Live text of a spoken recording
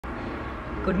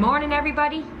Good morning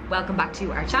everybody, welcome back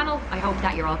to our channel. I hope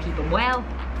that you're all keeping well.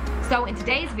 So in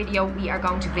today's video we are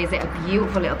going to visit a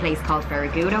beautiful little place called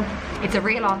Ferragudo. It's a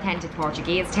real authentic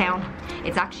Portuguese town.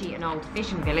 It's actually an old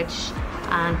fishing village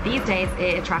and these days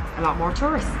it attracts a lot more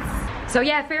tourists. So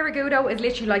yeah, Ferragudo is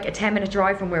literally like a 10-minute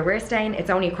drive from where we're staying. It's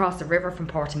only across the river from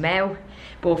Portimao.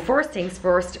 But first things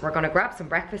first, we're going to grab some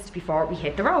breakfast before we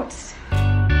hit the roads.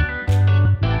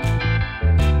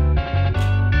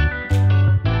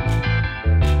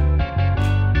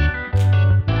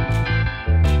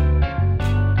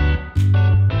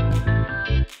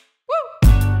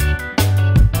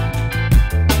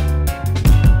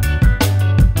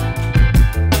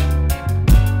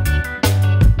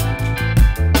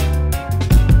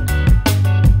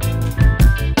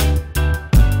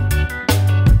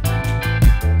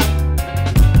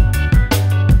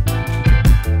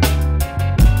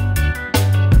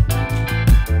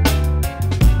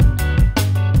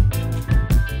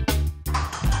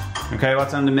 Okay,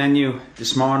 what's on the menu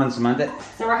this morning, Samantha?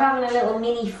 So we're having a little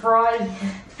mini fry.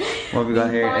 What have we got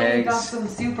here? Eggs. Got some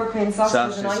super cream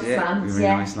sausages in Iceland. Yeah, we were in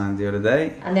Iceland the other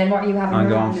day. And then what are you having? I'm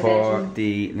going for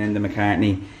the Linda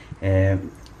McCartney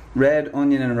red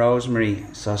onion and rosemary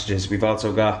sausages. We've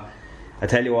also got, I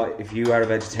tell you what, if you are a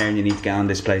vegetarian you need to get on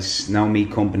this place. No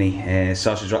Meat Company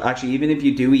sausage. Actually, even if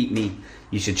you do eat meat,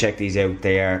 you should check these out.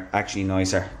 They are actually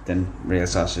nicer than real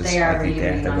sausages. They are really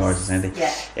nice. They're gorgeous, aren't they?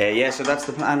 Yeah. Yeah, so that's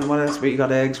the plan. What else? We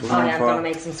got eggs. I'm going to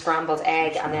make some scrambled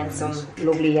egg and then some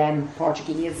lovely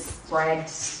Portuguese bread.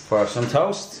 For some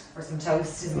toast. For some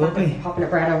toast. Isn't that the popular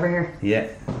bread over here? Yeah,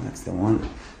 that's the one.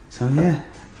 So yeah,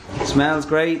 it smells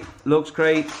great, looks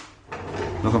great.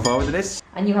 Looking forward to this.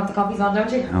 And you have the coffees on,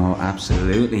 don't you? Oh,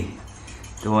 absolutely.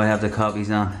 Do I have the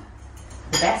coffees on?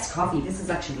 The best coffee. This is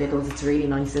actually Lidl's. It's really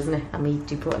nice, isn't it? And we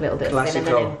do put a little bit of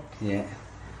cinnamon in. Yeah.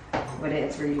 With it,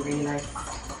 it's really, really nice.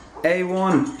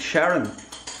 A1 Sharon.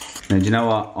 Now, do you know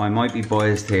what? I might be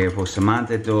biased here, but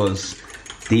Samantha does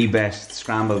the best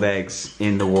scrambled eggs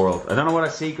in the world. I don't know what her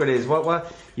secret is. What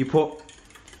you put?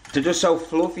 They're just so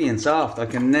fluffy and soft. I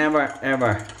can never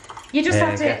ever. You just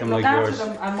have to look like after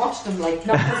them and watch them, like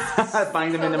not just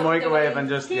bang them in the microwave and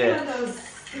just the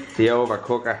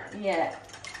overcooker. Yeah.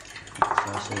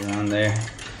 Sausages on there.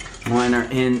 Mine are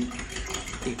in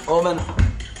the oven.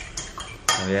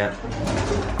 Oh yeah.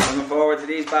 Looking forward to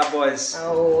these bad boys.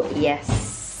 Oh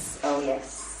yes. Oh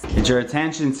yes. It's your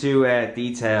attention to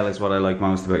detail is what I like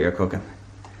most about your cooking.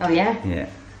 Oh yeah? Yeah.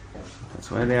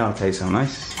 That's why they all taste so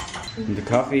nice. And the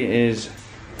coffee is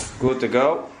good to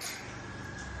go.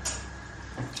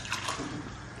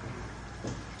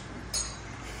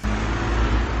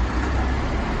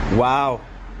 Wow.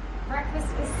 Breakfast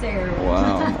is served.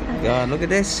 Wow, oh my God, look at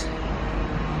this.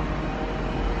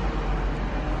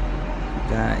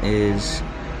 That is,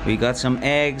 we got some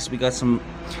eggs, we got some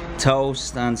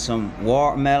toast and some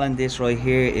watermelon. This right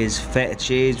here is feta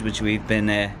cheese, which we've been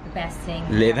the best thing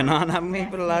living on, haven't we,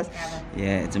 for the last?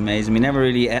 Yeah, it's amazing. We never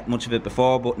really ate much of it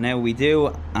before, but now we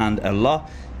do, and a lot.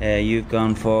 You've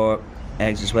gone for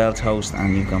eggs as well, toast,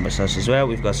 and you've gone for sausage as well.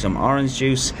 We've got some orange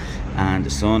juice, and the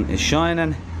sun is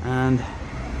shining, and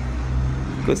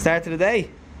good start to the day.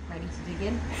 Ready to dig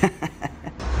in?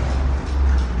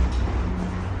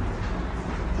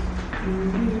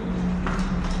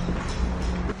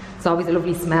 It's always a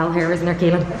lovely smell here, isn't it,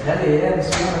 Keelan? I tell you, yeah, the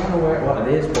smell, I don't know what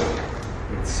it is, but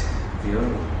it's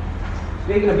beautiful.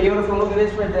 Speaking of beautiful, look at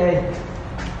this for a day.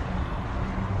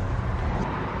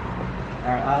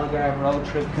 Our Algarve road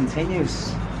trip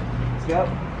continues. Let's go.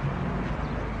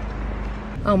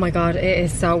 Oh my God, it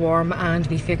is so warm and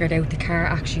we figured out the car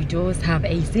actually does have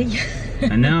AC.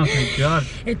 I know, thank God.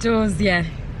 It does, yeah.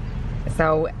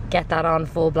 So get that on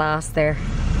full blast there.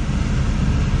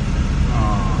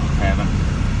 Oh, heaven.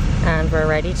 And we're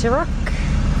ready to rock.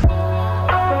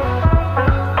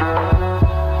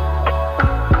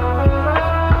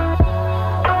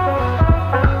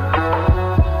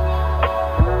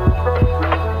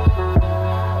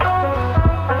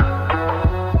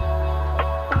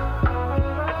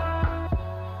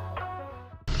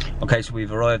 Okay, so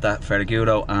we've arrived at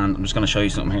Ferragudo and I'm just going to show you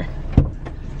something here.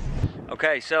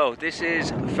 Okay, so this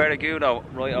is Ferragudo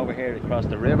right over here across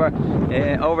the river.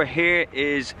 Over here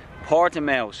is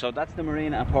Portimao, so that's the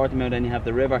marina at Portimao, then you have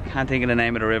the river. Can't think of the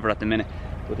name of the river at the minute,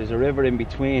 but there's a river in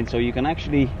between, so you can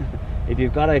actually, if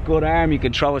you've got a good arm, you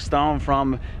can throw a stone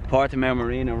from Portimao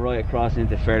Marina right across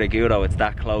into Ferragudo. It's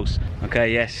that close.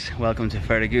 Okay, yes, welcome to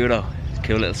Ferragudo. It's a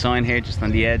cool little sign here just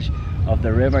on the edge of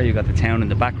the river. You got the town in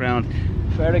the background.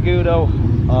 Ferragudo.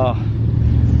 Oh,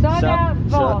 what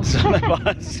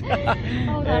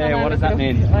does that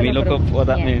mean? Can we look up what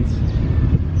that means?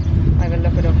 I'm will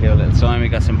look it up. Cool little sign. We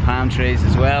got some palm trees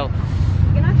as well.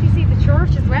 You can actually see the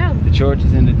church as well. The church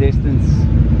is in the distance. You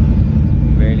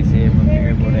can barely see it from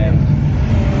here, but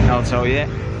also, yeah.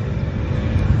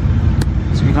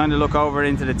 So we kind of look over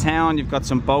into the town. You've got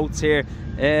some boats here.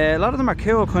 A lot of them are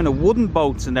cool, kind of wooden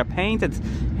boats, and they're painted.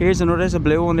 Here's another, there's a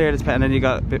blue one there that's painted, and then you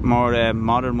got a bit more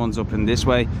modern ones up in this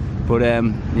way. But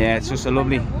yeah, it's just a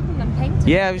lovely.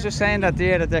 Yeah, I was just saying that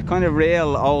there, that they're kind of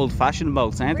real old-fashioned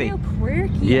boats, aren't they? Real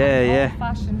quirky. Yeah,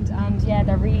 old-fashioned, and yeah,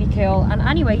 they're really cool. And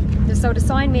anyway, so the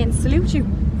sign means salute you.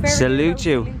 Salute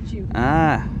you.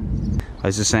 Ah, I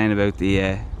was just saying about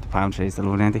the palm trees, they're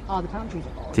lovely, aren't they? Oh, the palm trees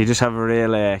are awesome. They just have a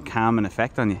real calming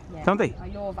effect on you, don't they? I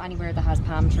love anywhere that has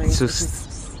palm trees. It's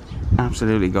just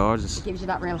absolutely gorgeous. It gives you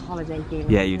that real holiday feeling.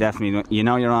 Yeah, you definitely, you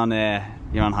know you're on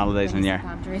holidays when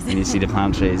you see the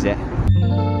palm trees, yeah.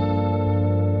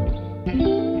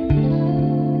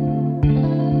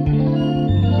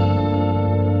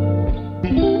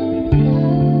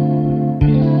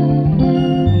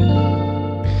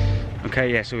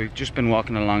 Okay, yeah, so we've just been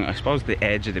walking along, I suppose, the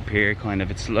edge of the pier, kind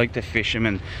of. It's like the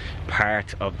fisherman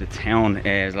part of the town.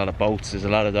 There's a lot of boats, there's a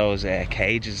lot of those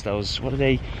cages, those, what are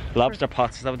they, lobster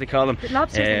pots, is that what they call them?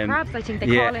 Lobsters and crabs, I think they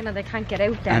call in, and they can't get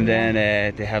out there. And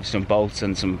then they have some boats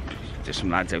and there's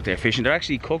some lads out there fishing. They're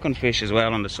actually cooking fish as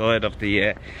well on the side of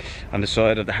the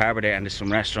harbour there, and there's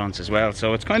some restaurants as well.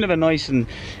 So it's kind of a nice and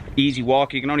easy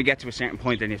walk. You can only get to a certain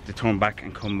point, then you have to turn back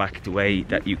and come back the way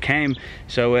that you came.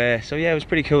 So yeah, it was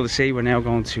pretty cool to see. We're now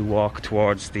going to walk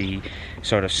towards the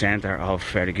sort of centre of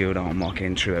Ferragudo and walk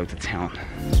in throughout the town.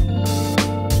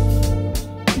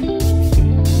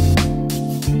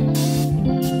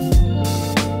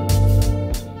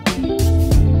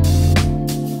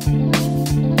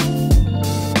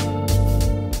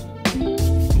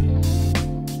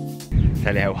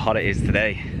 Tell you how hot it is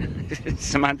today.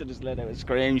 Samantha just let out a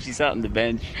scream. She sat on the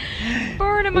bench.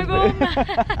 Burning my bum.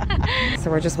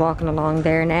 So we're just walking along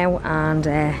there now, and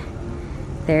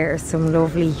there's some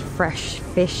lovely fresh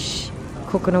fish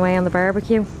cooking away on the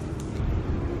barbecue.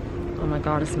 Oh my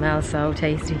god, it smells so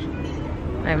tasty.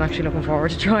 I'm actually looking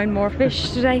forward to trying more fish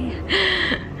today.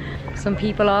 Some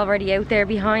people already out there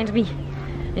behind me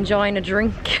enjoying a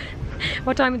drink.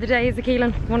 What time of the day is it,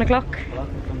 Keelan? 1 o'clock?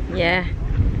 Yeah.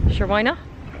 Sure, why not?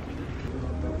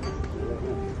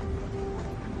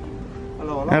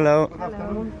 Hello.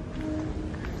 Hello.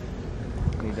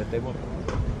 Need that table?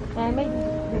 Maybe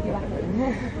back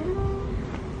there.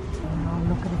 Oh,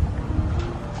 look at it.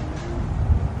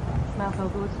 Smells so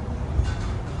good.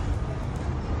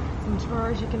 Some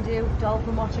tours you can do: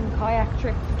 dolphin watching, kayak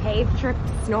trips, cave trips,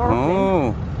 snorkeling.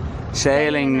 Oh,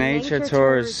 sailing, nature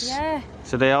tours. Yeah.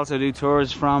 So they also do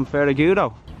tours from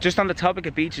Ferragudo. Just on the topic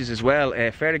of beaches as well,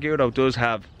 Ferragudo does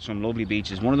have some lovely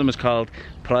beaches. One of them is called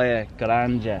Playa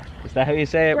Granja. Is that how you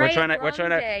say it? We're trying to.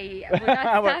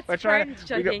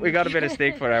 We got a bit of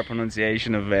stick for our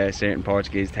pronunciation of certain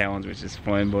Portuguese towns, which is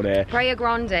fine. But Praia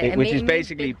Grande, which is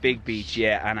basically big beach,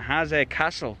 yeah, and it has a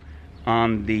castle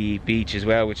on the beach as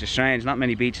well, which is strange. Not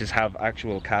many beaches have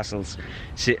actual castles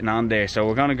sitting on there. So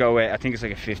we're gonna go, I think it's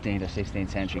like a 15th or 16th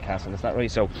century castle, is that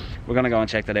right? So we're gonna go and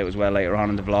check that out as well later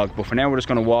on in the vlog. But for now, we're just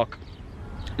gonna walk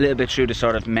a little bit through the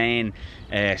sort of main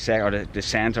the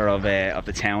centre of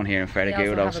the town here in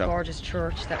Ferragudo. They also have a gorgeous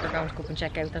church that we're going to go up and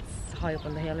check out. That's high up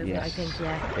on the hill, isn't it? I think,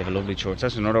 yeah. They have a lovely church.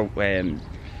 That's another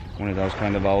one of those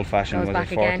kind of old-fashioned, was it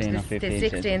 14th or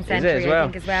 15th century, I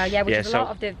think, as well. Yeah, which is a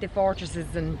lot of the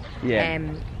fortresses and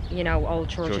you know, old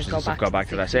churches go back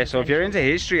to that. So if you're into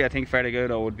history, I think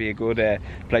Ferragudo would be a good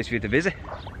place for you to visit.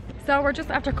 So we're just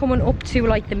after coming up to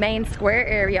like the main square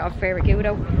area of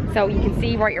Ferragudo. So you can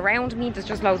see right around me there's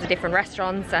just loads of different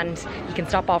restaurants, and you can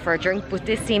stop off for a drink, but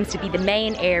this seems to be the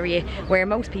main area where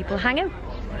most people hang out.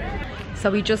 So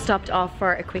we just stopped off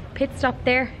for a quick pit stop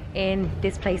there in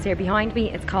this place here behind me.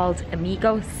 It's called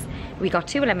Amigos. We got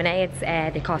 2 lemonades,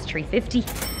 they cost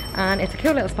 $3.50, and it's a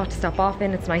cool little spot to stop off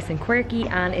in. It's nice and quirky,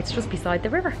 and it's just beside the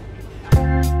river.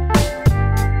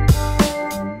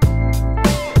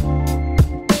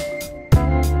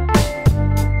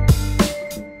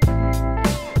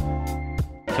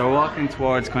 So we're walking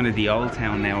towards kind of the old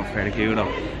town now of Ferragudo,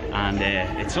 and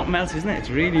it's something else, isn't it? It's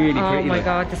really, really pretty. Oh my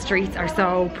god, the streets are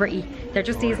so pretty. They're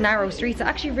just these narrow streets. It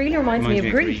actually really reminds me of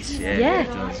Greece. Yeah. It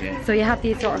does, yeah. So you have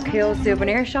these sort of cool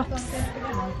souvenir shops,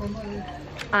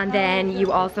 and then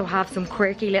you also have some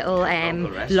quirky little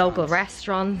local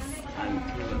restaurants.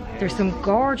 There's some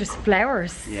gorgeous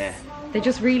flowers. Yeah. They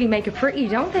just really make it pretty,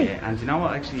 don't they? Yeah. And you know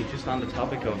what, actually, just on the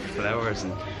topic of flowers,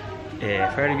 and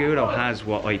Ferragudo has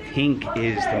what I think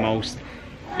is the most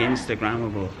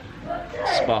Instagrammable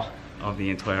spot of the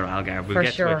entire Algarve. We'll For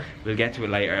get sure. to it. We'll get to it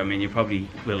later. I mean, you probably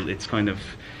will. It's kind of,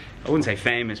 I wouldn't say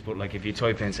famous, but like if you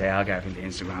type in say Algarve into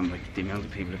Instagram, like the amount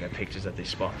of people who get pictures at this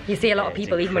spot. You see a lot of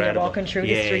people even when you're walking through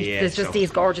the streets. There's just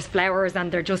these gorgeous flowers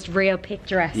and they're just real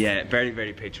picturesque. Yeah, very,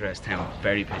 very picturesque town.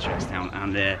 Very picturesque town.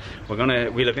 And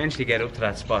we'll eventually get up to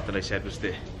that spot that I said was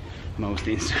the most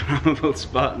Instagrammable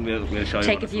spot, and we'll show you.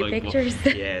 Take a few pictures.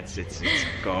 Yeah, it's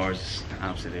gorgeous.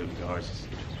 Absolutely gorgeous.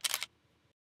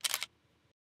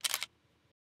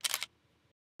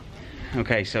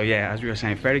 Okay, so yeah, as we were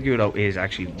saying, Ferragudo is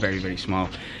actually very, very small,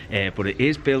 but it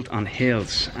is built on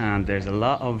hills, and there's a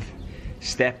lot of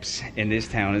steps in this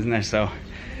town, isn't there? So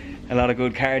a lot of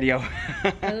good cardio.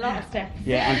 A lot of steps.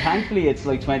 Yeah, and thankfully it's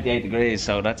like 28 degrees,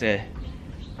 so that's a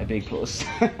big plus.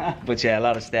 But yeah, a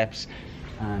lot of steps,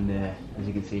 and as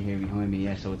you can see here behind me,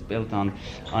 yeah, so it's built on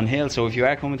hills. So if you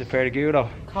are coming to Ferragudo,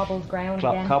 Cobbled ground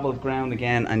again. Cobbled ground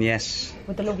again, and yes,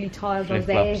 with the lovely tiled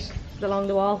flip-flops mosaics along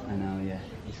the wall. I know, yeah.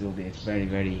 It's lovely. It's very,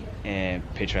 very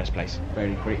picturesque place.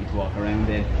 Very pretty to walk around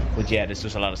in. But yeah, there's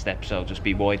just a lot of steps, so just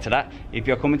be wide to that if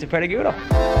you're coming to Ferragudo.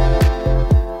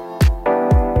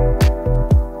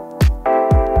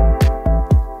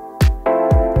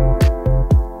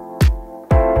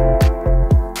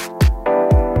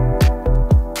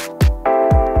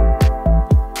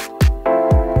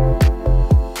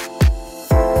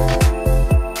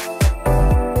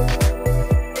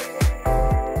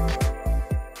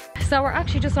 So we're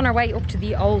actually just on our way up to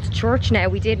the old church now.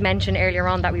 We did mention earlier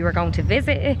on that we were going to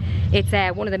visit it. It's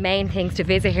one of the main things to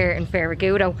visit here in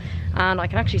Ferragudo, and I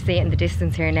can actually see it in the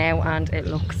distance here now, and it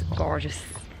looks gorgeous.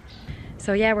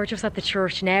 So yeah, we're just at the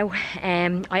church now.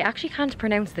 I actually can't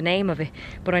pronounce the name of it,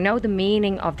 but I know the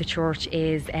meaning of the church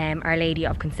is Our Lady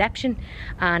of Conception,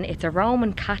 and it's a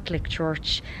Roman Catholic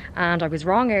church. And I was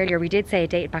wrong earlier, we did say it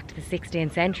dated back to the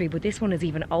 16th century, but this one is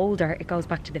even older. It goes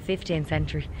back to the 15th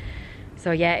century. So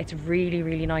yeah, it's really,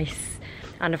 really nice.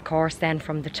 And of course then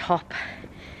from the top,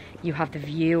 you have the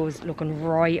views looking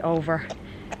right over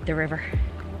the river.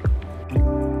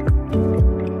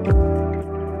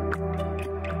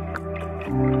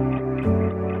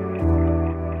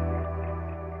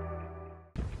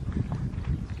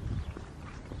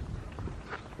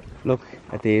 Look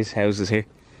at these houses here.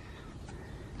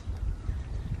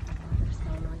 They're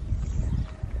so nice.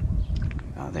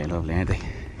 Oh, they're lovely, aren't they?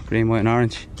 Green, white and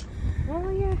orange. Oh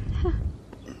yeah.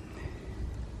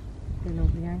 They're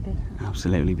lovely, aren't they?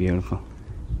 Absolutely beautiful.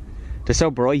 They're so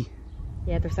bright.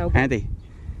 Yeah, they're so aren't they?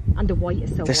 And the white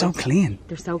is so They're so white. clean.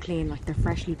 They're so clean, like they're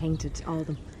freshly painted, all of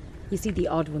them. You see the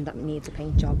odd one that needs a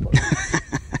paint job, but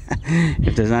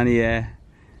If there's any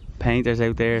painters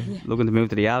out there looking to move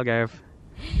to the Algarve,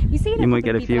 you see you might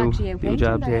get a few jobs here. And now,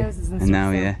 stuff,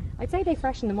 so yeah. I'd say they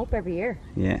freshen them up every year.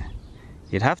 Yeah.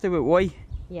 You'd have to with white.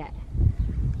 Yeah.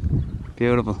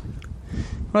 Beautiful.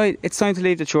 Right, it's time to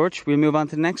leave the church. We'll move on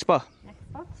to the next spot. Next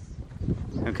spot.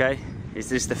 Okay, is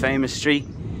this the famous street?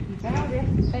 You found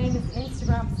it. Famous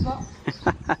Instagram spot.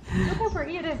 Look how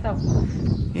pretty it is though.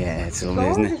 Yeah, it's lovely,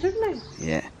 isn't it? Isn't it?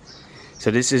 Yeah.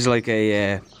 So this is like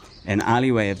an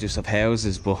alleyway of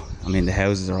houses, but I mean the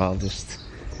houses are all just...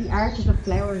 The arches of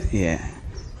flowers. Yeah.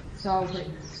 So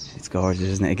pretty. It's gorgeous,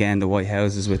 isn't it? Again, the white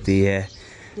houses with the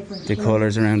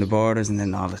colours around the borders, and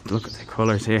then look at the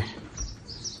colours here.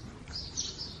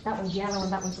 That one's yellow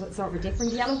and that one's sort of a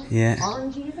different yellow. Yeah.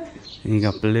 Orange either. And you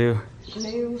got blue.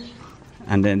 Blue.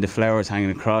 And then the flowers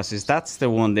hanging across. That's the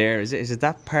one there? Is it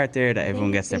that part there that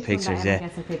everyone gets their pictures? Yeah.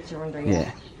 Gets a picture under,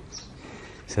 Yeah.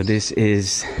 So this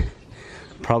is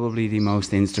probably the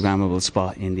most Instagrammable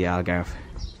spot in the Algarve.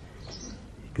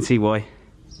 You can see why.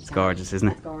 It's gorgeous, isn't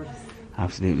it? It's gorgeous.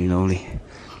 Absolutely lovely.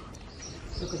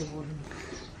 Look at the wooden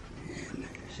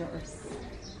shutters.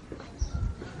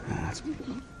 That's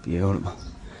beautiful.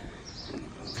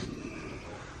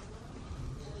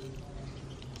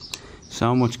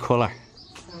 So much colour.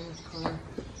 So much colour.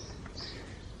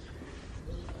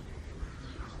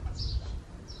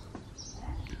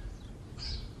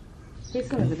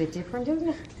 This one is a bit different, isn't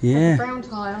it? Yeah. The brown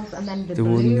tiles and then the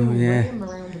blue wooden, yeah. rim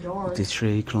around the doors. The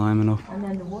tree climbing up. And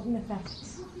then the wooden effect.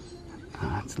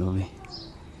 That's lovely.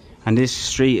 And this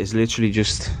street is literally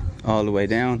just all the way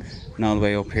down and all the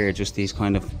way up here, just these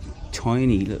kind of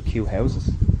tiny little cute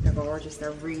houses. They're gorgeous,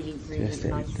 they're really, really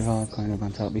nice. They're all kind of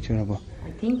on top of each other. But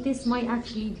I think this might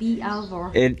actually be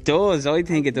Algarve. it does, I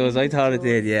think it does. I thought it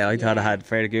did, yeah. I thought it had.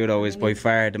 Ferragudo is by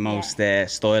far the most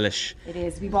stylish It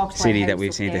is. We walked by city a that house we've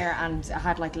up seen there and it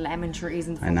had like lemon trees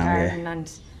in the I front know, garden yeah.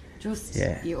 and just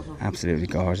beautiful. Absolutely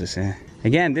gorgeous, yeah.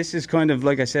 Again, this is kind of,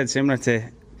 like I said, similar to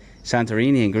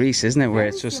Santorini in Greece, isn't it? Where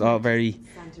it's just all very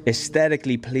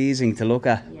aesthetically pleasing to look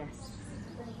at. Yes.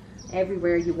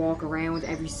 everywhere you walk around,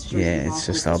 every street Yeah, you it's walk,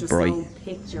 just it's all bright. so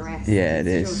picturesque. Yeah, it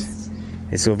is. Just...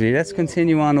 It's lovely. Let's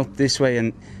continue on up this way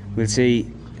and we'll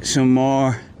see some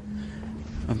more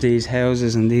of these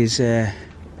houses and these the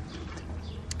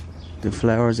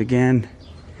flowers again.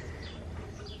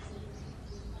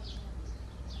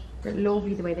 They're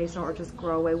lovely the way they sort of just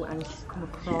grow out and come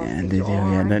across. Yeah, and they do,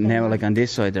 yeah. Now, like on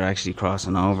this side, they're actually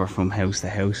crossing over from house to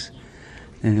house.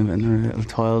 Then another little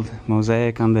tiled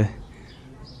mosaic on the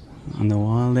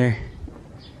wall there.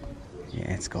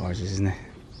 Yeah, it's gorgeous, isn't it?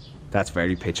 That's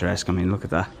very picturesque. I mean, look at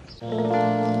that.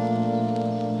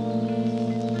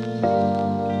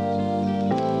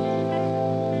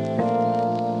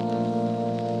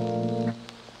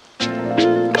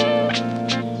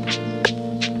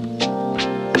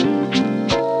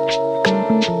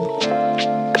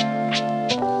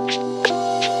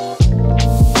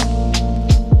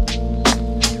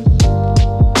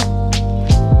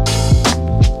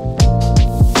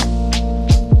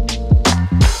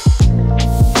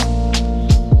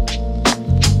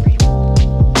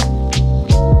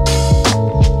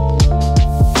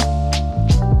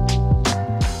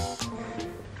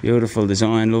 Beautiful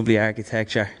design, lovely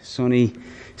architecture, sunny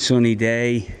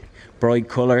day, bright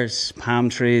colours, palm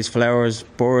trees, flowers,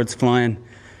 birds flying.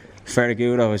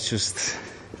 Ferragudo is just,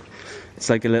 it's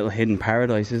like a little hidden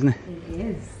paradise, isn't it? It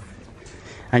is.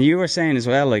 And you were saying as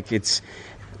well, like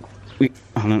we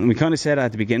kind of said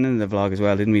at the beginning of the vlog as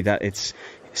well, didn't we, that it's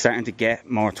starting to get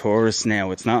more tourists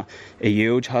now. It's not a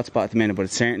huge hotspot at the minute, but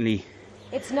it's certainly...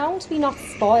 It's known to be not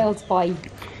spoiled by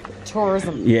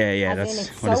tourism. Yeah,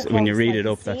 that's when you read it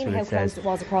up, that's what it says. How close it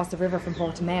was across the river from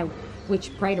Portimao,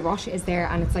 which Praia Rocha is there,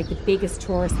 and it's like the biggest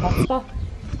tourist hotspot.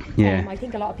 Yeah. I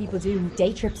think a lot of people do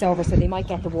day trips over, so they might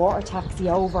get the water taxi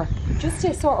over just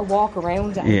to sort of walk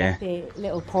around and get the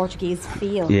little Portuguese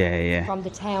feel from the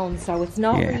town. So it's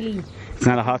not really... It's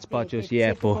not a hotspot just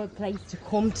yet, but... It's a place to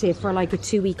come to for like a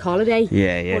 2-week holiday.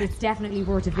 Yeah. But it's definitely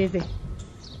worth a visit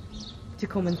to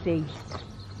come and see.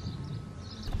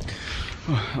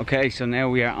 Okay, so now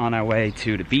we are on our way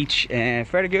to the beach.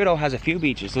 Ferragudo has a few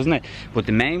beaches, doesn't it? But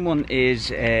the main one is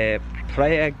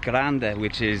Praia Grande,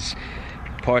 which is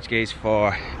Portuguese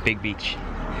for big beach.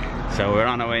 So we're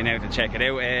on our way now to check it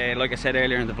out. Like I said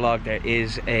earlier in the vlog, there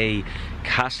is a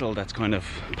castle that's kind of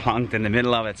plonked in the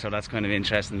middle of it, so that's kind of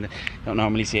interesting. Don't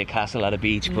normally see a castle at a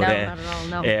beach, but no, not at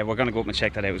all, no. We're going to go up and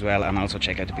check that out as well, and also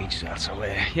check out the beach as well. So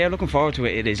yeah, looking forward to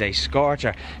it. It is a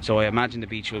scorcher, so I imagine the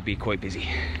beach will be quite busy.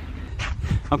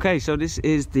 Okay, so this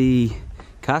is the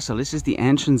castle. This is the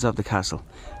entrance of the castle,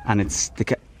 and it's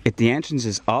the entrance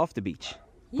is off the beach.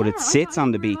 But it sits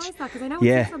on the beach. That, I know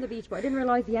it sits on the beach, but I didn't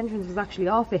realise the entrance was actually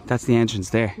off it. That's the entrance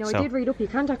there. No, I did read up, you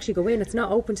can't actually go in, it's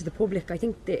not open to the public. I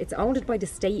think it's owned by the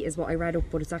state is what I read up,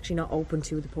 but it's actually not open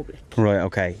to the public. Right,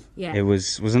 okay. Yeah. It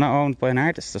was it not owned by an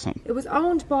artist or something? It was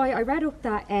owned by, I read up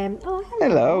that, oh,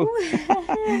 hello.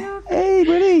 Hello. Hey,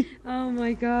 buddy. Oh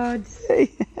my God.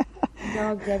 Hey.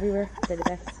 Dogs everywhere, they're the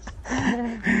best.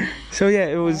 So yeah,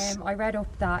 it was... I read up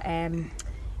that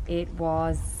it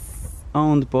was...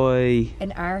 owned by...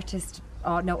 an artist,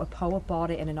 no, a poet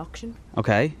bought it in an auction.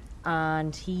 Okay.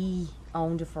 And he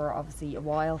owned it for obviously a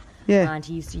while. Yeah. And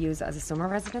he used to use it as a summer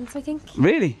residence, I think.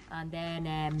 Really? And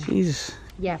then... Jesus.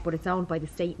 Yeah, but it's owned by the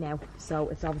state now, so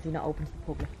it's obviously not open to the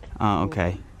public. Oh,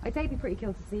 okay. I'd say it'd be pretty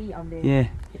cool to see on the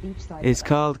beach side. It's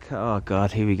called, oh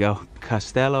God, here we go.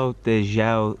 Castello de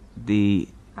João de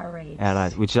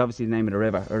Arade, which is obviously the name of the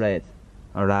river,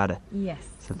 Arade. Yes.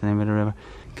 Is that the name of the river?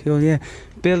 Cool, yeah.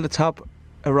 Built atop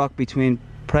a rock between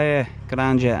Praia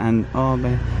Grande and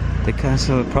the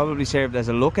castle probably served as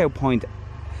a lookout point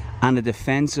and a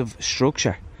defensive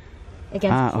structure.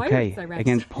 Against pirates, I read.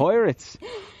 Against pirates.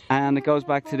 And it goes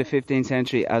back to the 15th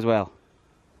century as well.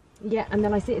 Yeah, and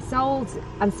then I see it sold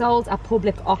at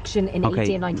public auction in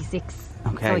 1896.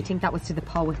 Okay. So I think that was to the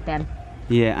poet then.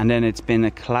 Yeah, and then it's been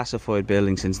a classified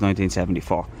building since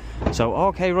 1974. So,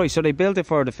 okay, right, so they built it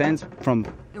for defence from...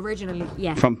 Originally,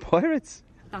 yeah. From pirates?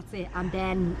 That's it, and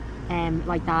then,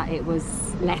 like that, it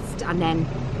was left, and then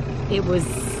it was...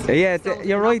 Yeah,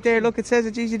 you're right there, look, it says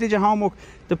it, geez, you did your homework.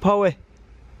 The poet,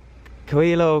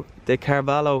 Coelho de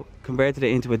Carvalho, converted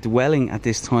it into a dwelling at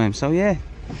this time, so yeah.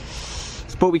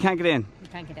 But we can't get in. We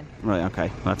can't get in. Right,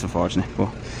 okay, that's unfortunate, but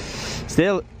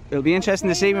still... It'll be interesting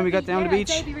to see when we got down the beach.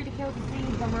 It'd be really cool to see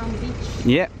when we're on the beach.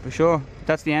 Yeah, for sure.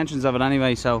 That's the entrance of it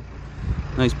anyway, so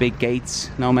nice big gates,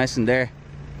 no messing there.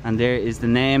 And there is the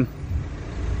name.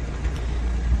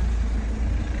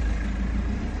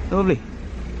 Lovely.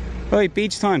 Right,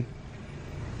 beach time.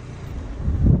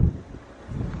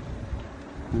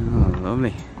 Oh,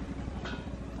 lovely.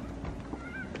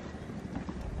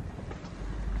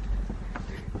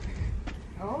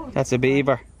 That's a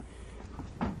beaver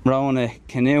rowing a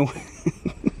canoe.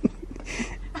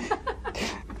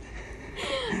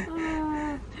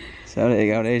 So there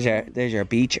you go, there's your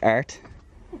beach art.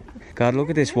 God,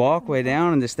 look at this walkway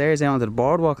down and the stairs down to the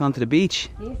boardwalk onto the beach.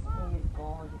 This is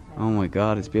gorgeous. Oh my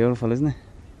God, it's beautiful, isn't it?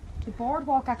 The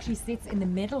boardwalk actually sits in the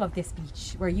middle of this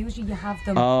beach, where usually you have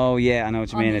them. Oh yeah, I know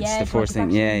what you mean. It's the first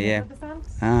thing. Yeah, yeah.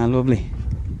 Ah, lovely.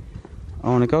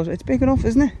 Oh, and it goes. It's big enough,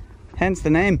 isn't it? Hence the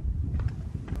name.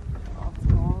 Oh, it's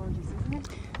gorgeous, isn't it?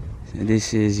 So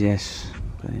this is, yes.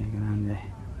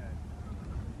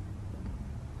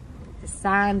 The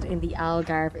sand in the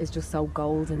Algarve is just so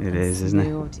golden. It is, isn't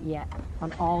it? Yeah,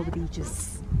 on all the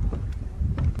beaches.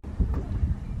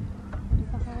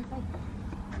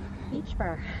 Beach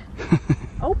bar.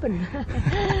 Open.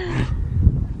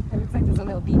 It looks like there's a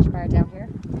little beach bar down here.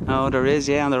 Oh, there is,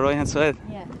 yeah, on the right hand side.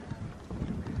 Yeah.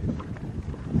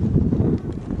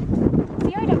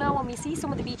 See, I don't know, when we see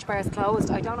some of the beach bars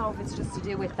closed, I don't know if it's just to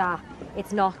do with that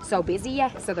it's not so busy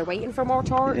yet, so they're waiting for more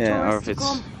tourists or if it's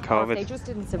to come. COVID. Or if they just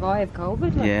didn't survive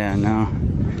COVID. Like. Yeah, no.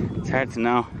 It's hard to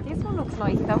know. This one looks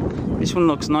nice though. This one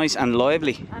looks nice and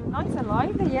lively. And nice and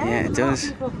lively, yeah. Yeah, it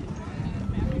does. People,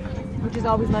 which is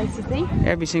always nice to see.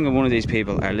 Every single one of these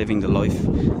people are living the life.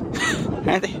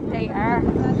 Aren't they? They are.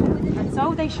 And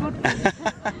so they should be.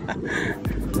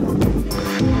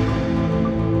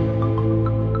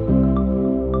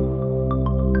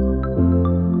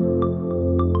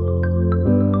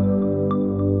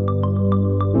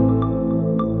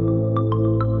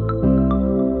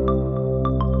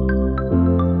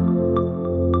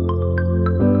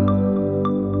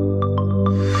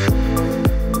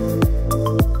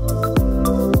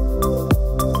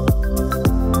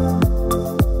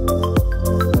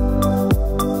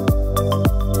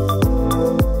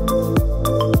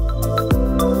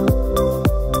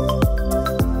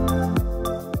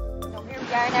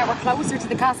 Closer to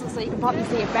the castle so you can probably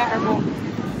see it better, but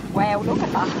wow, look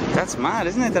at that. That's mad,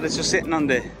 isn't it? That it's just sitting on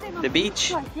the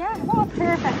beach. Like, yeah, what a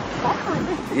perfect spot for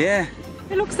it. Yeah.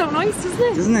 It looks so nice, doesn't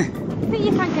it? Doesn't it? I think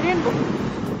you can't get in, but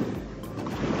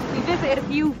we visited a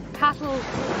few cattle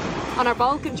on our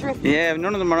Balkan trip. Yeah,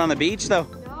 none of them are on the beach though.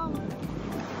 No.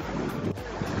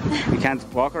 You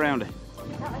can't walk around it.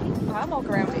 No, I think you can walk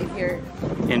around it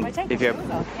if you're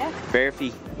bare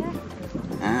feet. Yeah.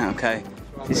 Ah, okay.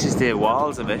 This is the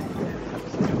walls of it.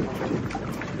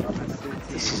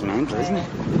 This is mental, isn't it?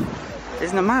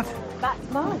 Isn't it mad?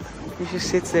 That's mad. It just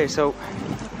sits there, so...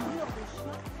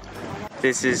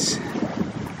 This is...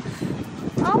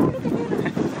 Oh, look at you.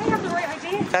 I have the right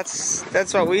idea.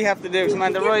 That's what we have to do,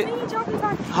 Samantha, right?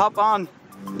 Hop on.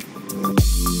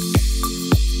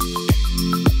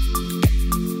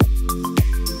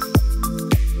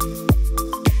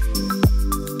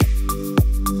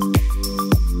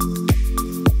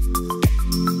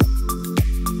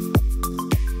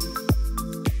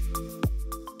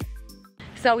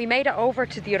 So we made it over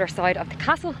to the other side of the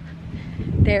castle.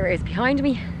 There is behind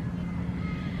me.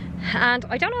 And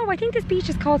I don't know, I think this beach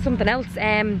is called something else.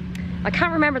 I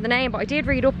can't remember the name, but I did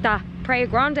read up that Praia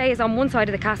Grande is on one side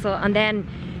of the castle, and then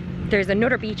there's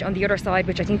another beach on the other side,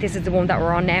 which I think this is the one that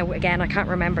we're on now. Again, I can't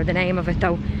remember the name of it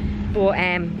though. But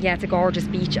yeah, it's a gorgeous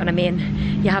beach, and I'm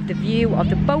in. You have the view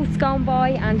of the boats going by,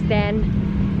 and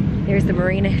then there's the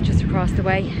marina just across the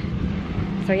way.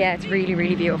 So yeah, it's really,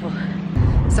 really beautiful.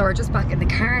 So we're just back in the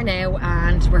car now,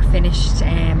 and we're finished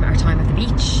our time at the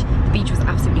beach. The beach was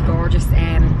absolutely gorgeous.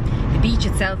 The beach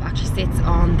itself actually sits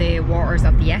on the waters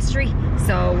of the estuary,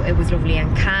 so it was lovely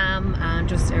and calm, and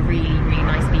just a really, really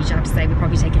nice beach. I have to say, we'll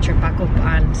probably take a trip back up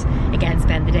and again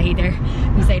spend the day there.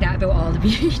 We say that about all the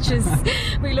beaches.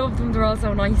 We love them, they're all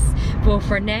so nice. But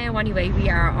for now anyway, we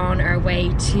are on our way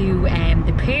to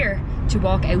the pier to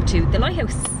walk out to the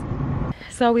lighthouse.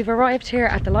 So we've arrived here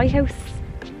at the lighthouse.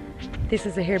 This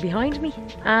is it here behind me,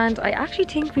 and I actually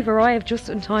think we've arrived just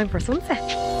in time for sunset.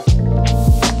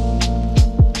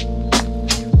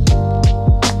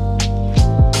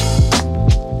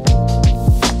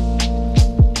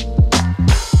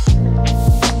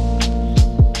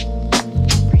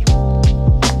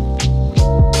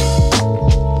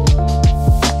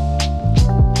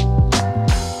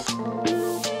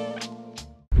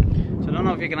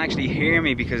 You can actually hear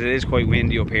me because it is quite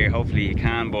windy up here. Hopefully you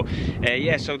can, but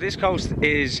yeah, so this coast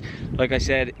is, like I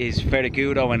said, is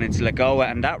Ferragudo, and it's Lagoa,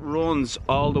 and that runs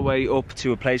all the way up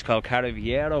to a place called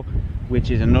Ferragudo,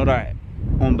 which is another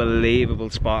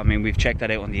unbelievable spot. I mean, we've checked that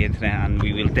out on the internet, and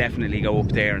we will definitely go up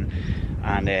there and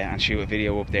and shoot a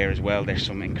video up there as well. There's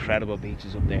some incredible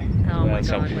beaches up there. Oh my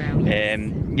God, wow.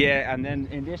 Yeah, and then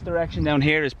in this direction down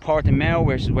here is Portimao,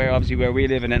 which is where obviously where we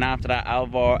live, and then after that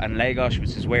Algarve and Lagos,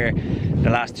 which is where the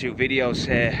last 2 videos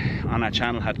on our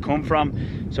channel had come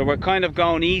from. So we're kind of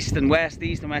going east and west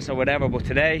or whatever, but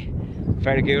today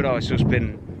Ferragudo has just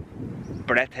been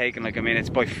breathtaking. Like, I mean, it's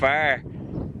by far,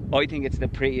 I think it's the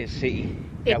prettiest city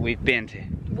that we've been to.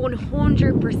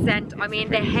 100%. I mean,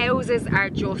 the houses are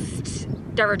just,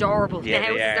 they're adorable. Yeah, the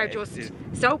houses are just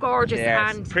so gorgeous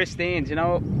and pristine, you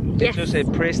know. Yes. It's just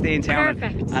a pristine town.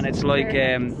 Perfect. And it's like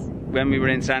when we were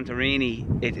in Santorini,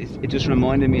 it just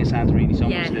reminded me of Santorini so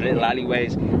much. The little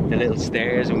alleyways, the little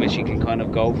stairs in which you can kind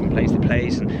of go from place to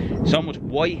place, and so much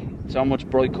white, so much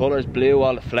bright colours, blue,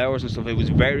 all the flowers and stuff. It was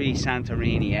very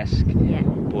Santorini-esque. Yeah.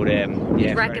 But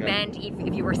I'd recommend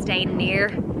if you were staying near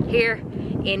here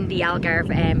in the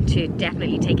Algarve to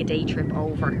definitely take a day trip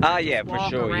over. Yeah, for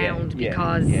sure. Around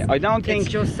because I don't think,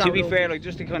 just so to be fair, like,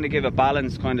 just to kind of give a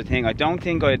balanced kind of thing, I don't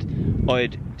think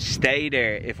I'd stay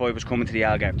there if I was coming to the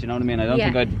Algarve. Do you know what I mean? I don't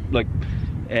think I'd like.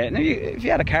 If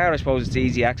you had a car, I suppose it's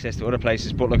easy access to other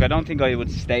places, but like, I don't think I would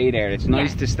stay there. It's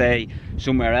nice to stay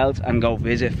somewhere else and go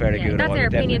visit Ferragudo. That's their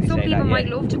opinion. Some people might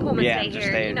love to come and stay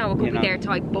here, you know, it could be their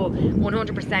type, but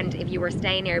 100% if you were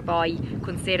staying nearby,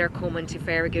 consider coming to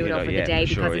Ferragudo for the day,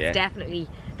 because it's definitely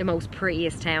the most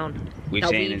prettiest town we've that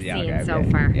seen we've in the seen Algarve,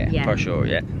 so far. Yeah, for sure,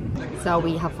 So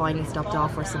we have finally stopped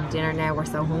off for some dinner now. We're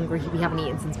so hungry. We haven't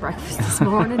eaten since breakfast this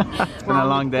morning. It's been a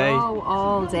long day.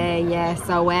 All day, yeah.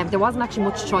 So there wasn't actually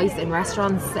much choice in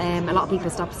restaurants. A lot of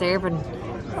people stopped serving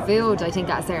food, I think,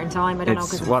 at a certain time. I don't know.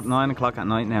 It's what, 9 o'clock at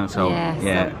night now, so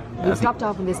so we stopped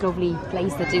off in this lovely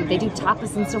place that they do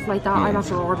tapas and stuff like that. I'm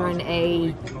after ordering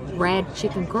a red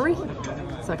chicken curry,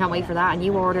 so I can't wait for that. And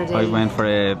you ordered I went for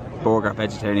a burger,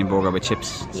 vegetarian burger with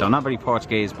chips. So not very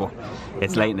Portuguese, but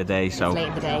it's late in the day, so it's late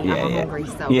in the day. I'm hungry,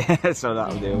 so yeah, so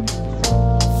that'll do.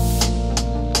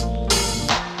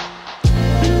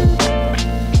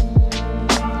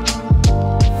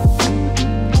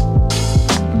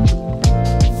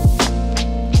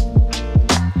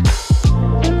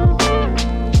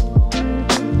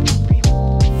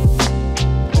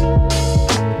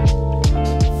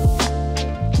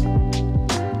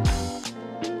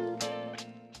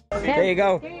 There you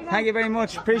go. Thank you very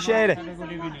much. Appreciate it.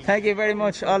 Thank you very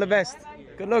much. All the best.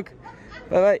 Good luck.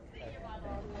 Bye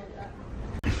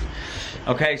bye.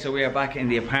 Okay, so we are back in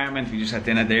the apartment. We just had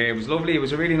dinner there. It was lovely. It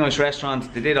was a really nice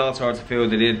restaurant. They did all sorts of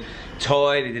food. They did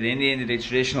Thai, they did Indian, they did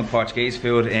traditional Portuguese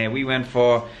food. We went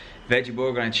for veggie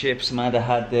burger and chips. Amanda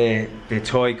had the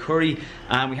Thai curry,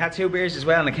 and we had 2 beers as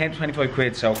well, and it came to 25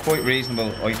 quid, so quite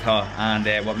reasonable, I thought.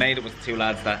 And what made it was the 2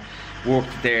 lads that worked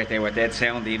there. They were dead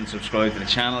sound. They even subscribed to the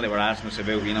channel. They were asking us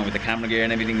about, you know, with the camera gear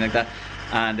and everything like that.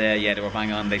 And yeah, they were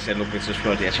bang on. They said, look, we'll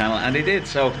subscribe to your channel, and they did.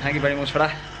 So thank you very much for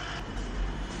that.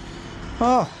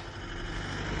 Oh,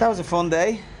 that was a fun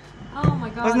day. Oh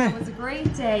my God, that was a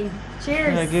great day.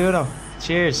 Cheers. Ferragudo.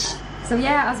 Cheers. So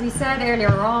yeah, as we said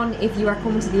earlier on, if you are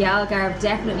coming to the Algarve,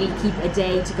 definitely keep a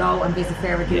day to go and visit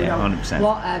Ferragudo. Yeah, 100%.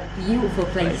 What a beautiful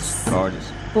place. It's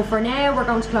gorgeous. But for now, we're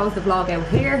going to close the vlog out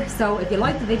here. So if you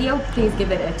like the video, please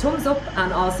give it a thumbs up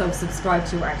and also subscribe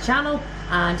to our channel,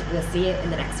 and we'll see you in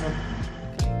the next one.